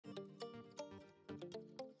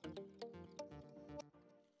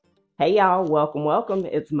Hey y'all, welcome.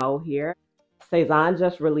 It's Mo here. Sezane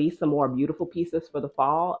just released some more beautiful pieces for the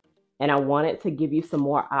fall, and I wanted to give you some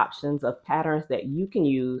more options of patterns that you can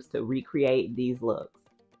use to recreate these looks.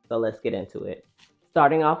 So let's get into it.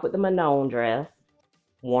 Starting off with the Manon dress.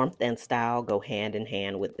 Warmth and style go hand in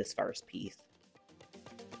hand with this first piece.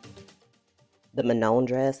 The Manon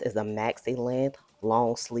dress is a maxi length,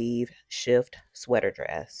 long sleeve, shift sweater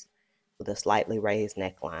dress with a slightly raised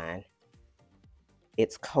neckline.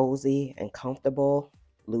 It's cozy and comfortable,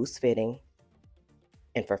 loose fitting.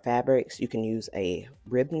 And for fabrics, you can use a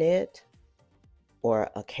rib knit or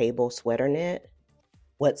a cable sweater knit.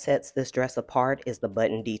 What sets this dress apart is the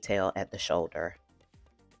button detail at the shoulder.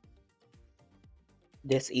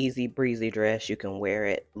 This easy breezy dress, you can wear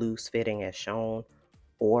it loose fitting as shown,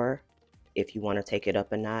 or if you want to take it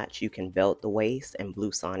up a notch, you can belt the waist and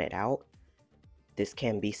blouson it out. This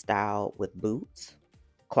can be styled with boots,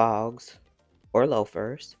 clogs, or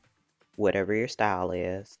loafers, whatever your style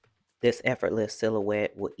is. This effortless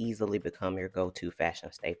silhouette will easily become your go-to fashion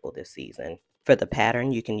staple this season. For the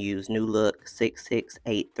pattern, you can use new Look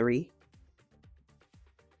 6683.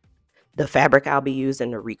 The fabric I'll be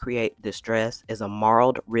using to recreate this dress is a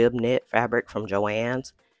marled rib knit fabric from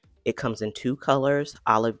Joann's. It comes in two colors,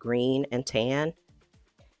 olive green and tan.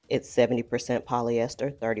 It's 70%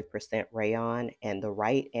 polyester, 30% rayon, and the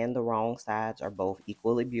right and the wrong sides are both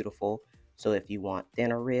equally beautiful. So if you want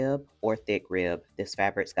thinner rib or thick rib, this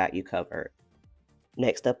fabric's got you covered.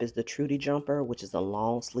 Next up is the Trudy jumper, which is a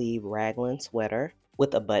long sleeve raglan sweater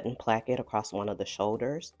with a button placket across one of the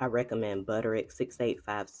shoulders. I recommend Butterick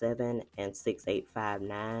B6857 and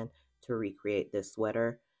 6859 to recreate this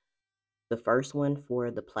sweater. The first one for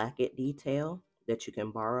the placket detail that you can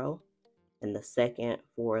borrow, and the second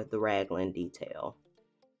for the raglan detail.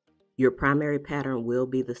 Your primary pattern will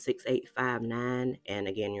be the 6859, and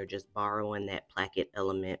again, you're just borrowing that placket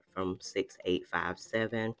element from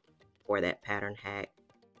 6857 for that pattern hack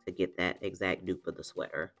to get that exact dupe of the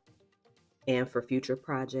sweater. And for future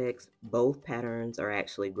projects, both patterns are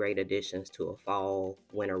actually great additions to a fall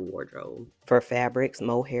winter wardrobe. For fabrics,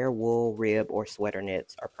 mohair, wool, rib, or sweater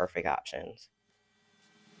knits are perfect options.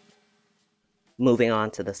 Moving on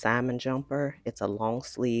to the Simon jumper, it's a long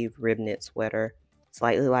sleeve rib knit sweater,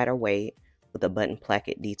 slightly lighter weight, with a button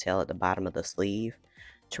placket detail at the bottom of the sleeve.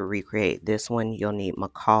 To recreate this one, you'll need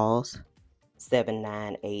McCalls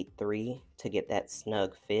M7983 to get that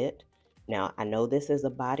snug fit. Now, I know this is a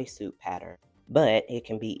bodysuit pattern, but it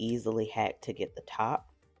can be easily hacked to get the top.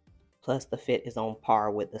 Plus, the fit is on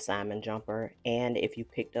par with the Simon jumper, and if you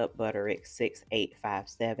picked up Butterick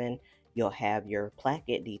 6857, you'll have your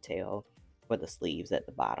placket detail for the sleeves at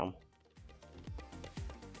the bottom.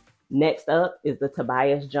 Next up is the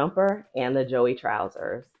Tobias jumper and the Joey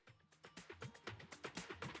trousers.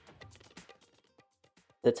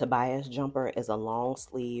 The Tobias jumper is a long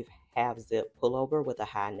sleeve half zip pullover with a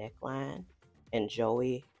high neckline, and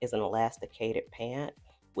Joey is an elasticated pant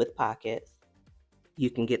with pockets. You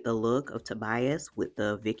can get the look of Tobias with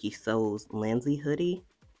the VikiSews Lindsey hoodie,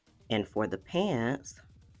 and for the pants,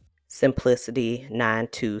 Simplicity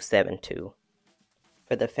 9272.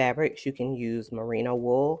 For the fabrics, you can use merino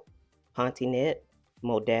wool, ponte knit,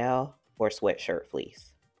 modal, or sweatshirt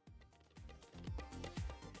fleece.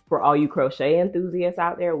 For all you crochet enthusiasts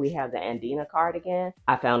out there, we have the Andina cardigan.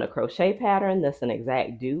 I found a crochet pattern that's an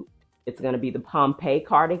exact dupe. It's going to be the Pompeii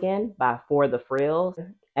cardigan by For the Frills.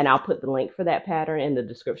 And I'll put the link for that pattern in the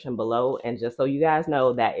description below. And just so you guys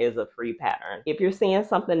know, that is a free pattern. If you're seeing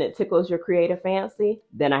something that tickles your creative fancy,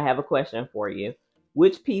 then I have a question for you.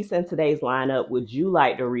 Which piece in today's lineup would you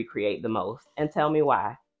like to recreate the most? And tell me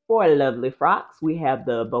why. For lovely frocks, we have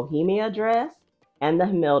the Bohemia dress and the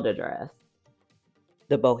Humilda dress.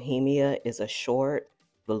 The Bohemia is a short,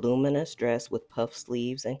 voluminous dress with puff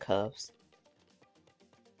sleeves and cuffs.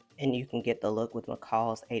 And you can get the look with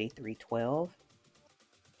McCalls M8312.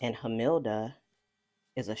 And Humilda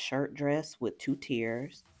is a shirt dress with two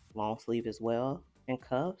tiers, long sleeve as well, and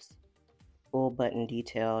cuffs, full button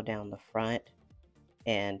detail down the front,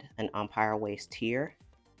 and an umpire waist tier.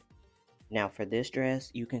 Now for this dress,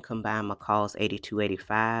 you can combine McCalls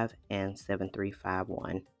M8285 and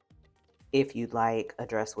 7351. If you'd like a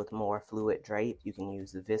dress with more fluid drape, you can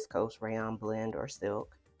use the viscose rayon blend or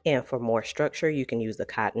silk. And for more structure, you can use the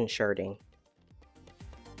cotton shirting.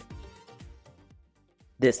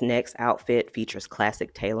 This next outfit features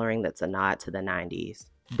classic tailoring that's a nod to the 90s.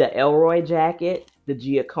 The Elroy jacket, the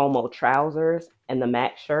Giacomo trousers, and the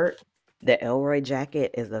Mac shirt. The Elroy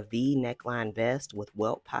jacket is a V neckline vest with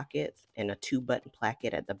welt pockets and a 2-button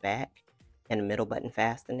placket at the back and a middle button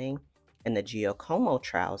fastening. And the Giacomo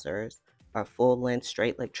trousers are full-length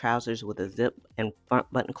straight-leg trousers with a zip and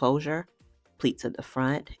front button closure, pleats at the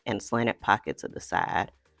front, and slanted pockets at the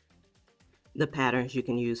side. The patterns you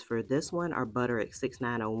can use for this one are Butterick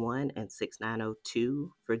 6901 and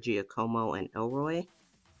 6902 for Giacomo and Elroy.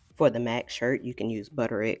 For the Max shirt, you can use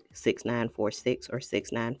Butterick 6946 or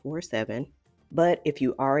 6947. But if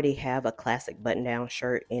you already have a classic button-down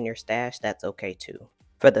shirt in your stash, that's okay too.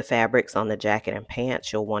 For the fabrics on the jacket and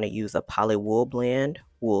pants, you'll want to use a poly wool blend,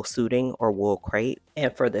 wool suiting, or wool crepe.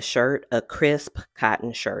 And for the shirt, a crisp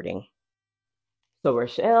cotton shirting. So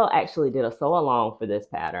Rochelle actually did a sew along for this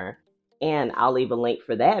pattern, and I'll leave a link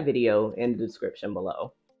for that video in the description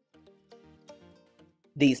below.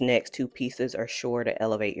 These next two pieces are sure to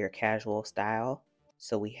elevate your casual style.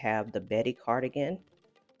 So we have the Betty cardigan,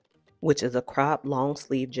 which is a cropped long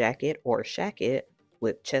sleeve jacket or shacket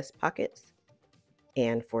with chest pockets.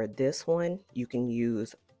 And for this one, you can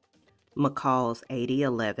use McCalls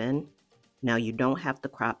M8011. Now you don't have to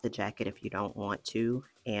crop the jacket if you don't want to.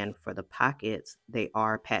 And for the pockets, they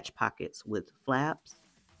are patch pockets with flaps.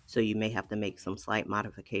 So you may have to make some slight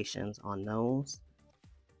modifications on those.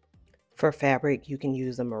 For fabric, you can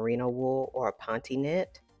use a merino wool or a ponte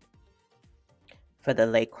knit. For the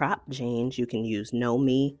lay crop jeans, you can use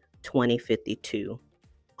KnowMe ME2052.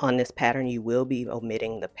 On this pattern, you will be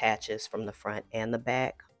omitting the patches from the front and the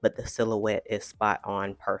back, but the silhouette is spot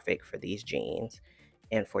on perfect for these jeans.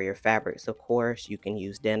 And for your fabrics, of course, you can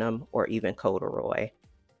use denim or even corduroy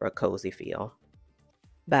for a cozy feel.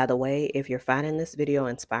 By the way, if you're finding this video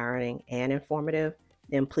inspiring and informative,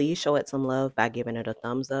 then please show it some love by giving it a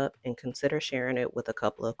thumbs up and consider sharing it with a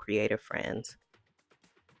couple of creative friends.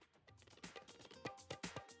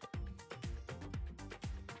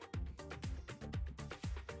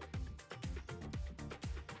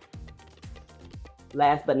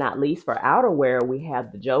 Last but not least, for outerwear, we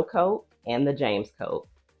have the Joe coat and the James coat.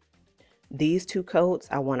 These two coats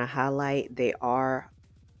I want to highlight. They are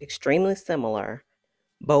extremely similar.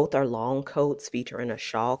 Both are long coats featuring a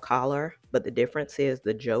shawl collar, but the difference is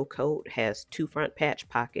the Joe coat has two front patch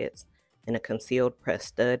pockets and a concealed press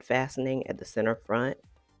stud fastening at the center front.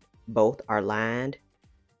 Both are lined.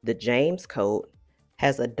 The James coat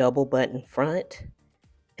has a double button front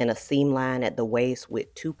and a seam line at the waist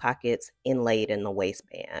with two pockets inlaid in the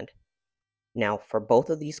waistband. Now for both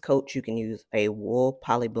of these coats, you can use a wool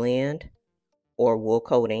poly blend or wool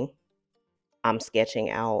coating. I'm sketching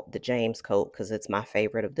out the James coat because it's my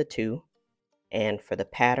favorite of the two. And for the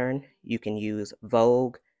pattern, you can use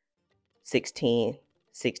Vogue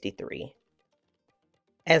V1663.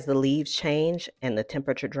 As the leaves change and the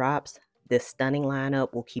temperature drops, this stunning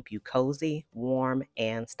lineup will keep you cozy, warm,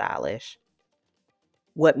 and stylish.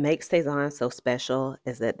 What makes Sezane so special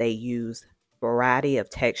is that they use a variety of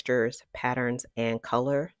textures, patterns, and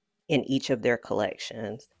color in each of their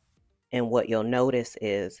collections. And what you'll notice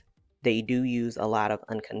is they do use a lot of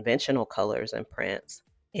unconventional colors and prints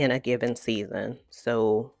in a given season.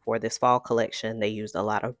 So for this fall collection, they used a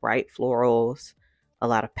lot of bright florals, a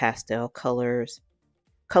lot of pastel colors,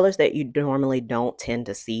 colors that you normally don't tend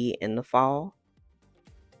to see in the fall.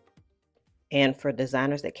 And for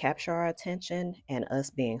designers that capture our attention and us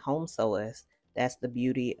being home sewers, that's the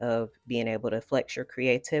beauty of being able to flex your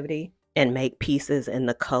creativity and make pieces in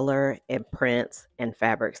the color and prints and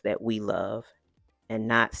fabrics that we love and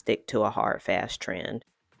not stick to a hard, fast trend.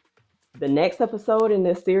 The next episode in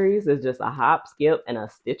this series is just a hop, skip, and a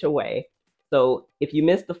stitch away. So if you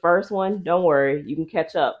missed the first one, don't worry, you can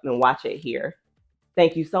catch up and watch it here.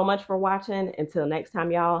 Thank you so much for watching. Until next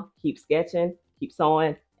time, y'all, keep sketching, keep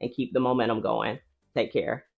sewing, and keep the momentum going. Take care.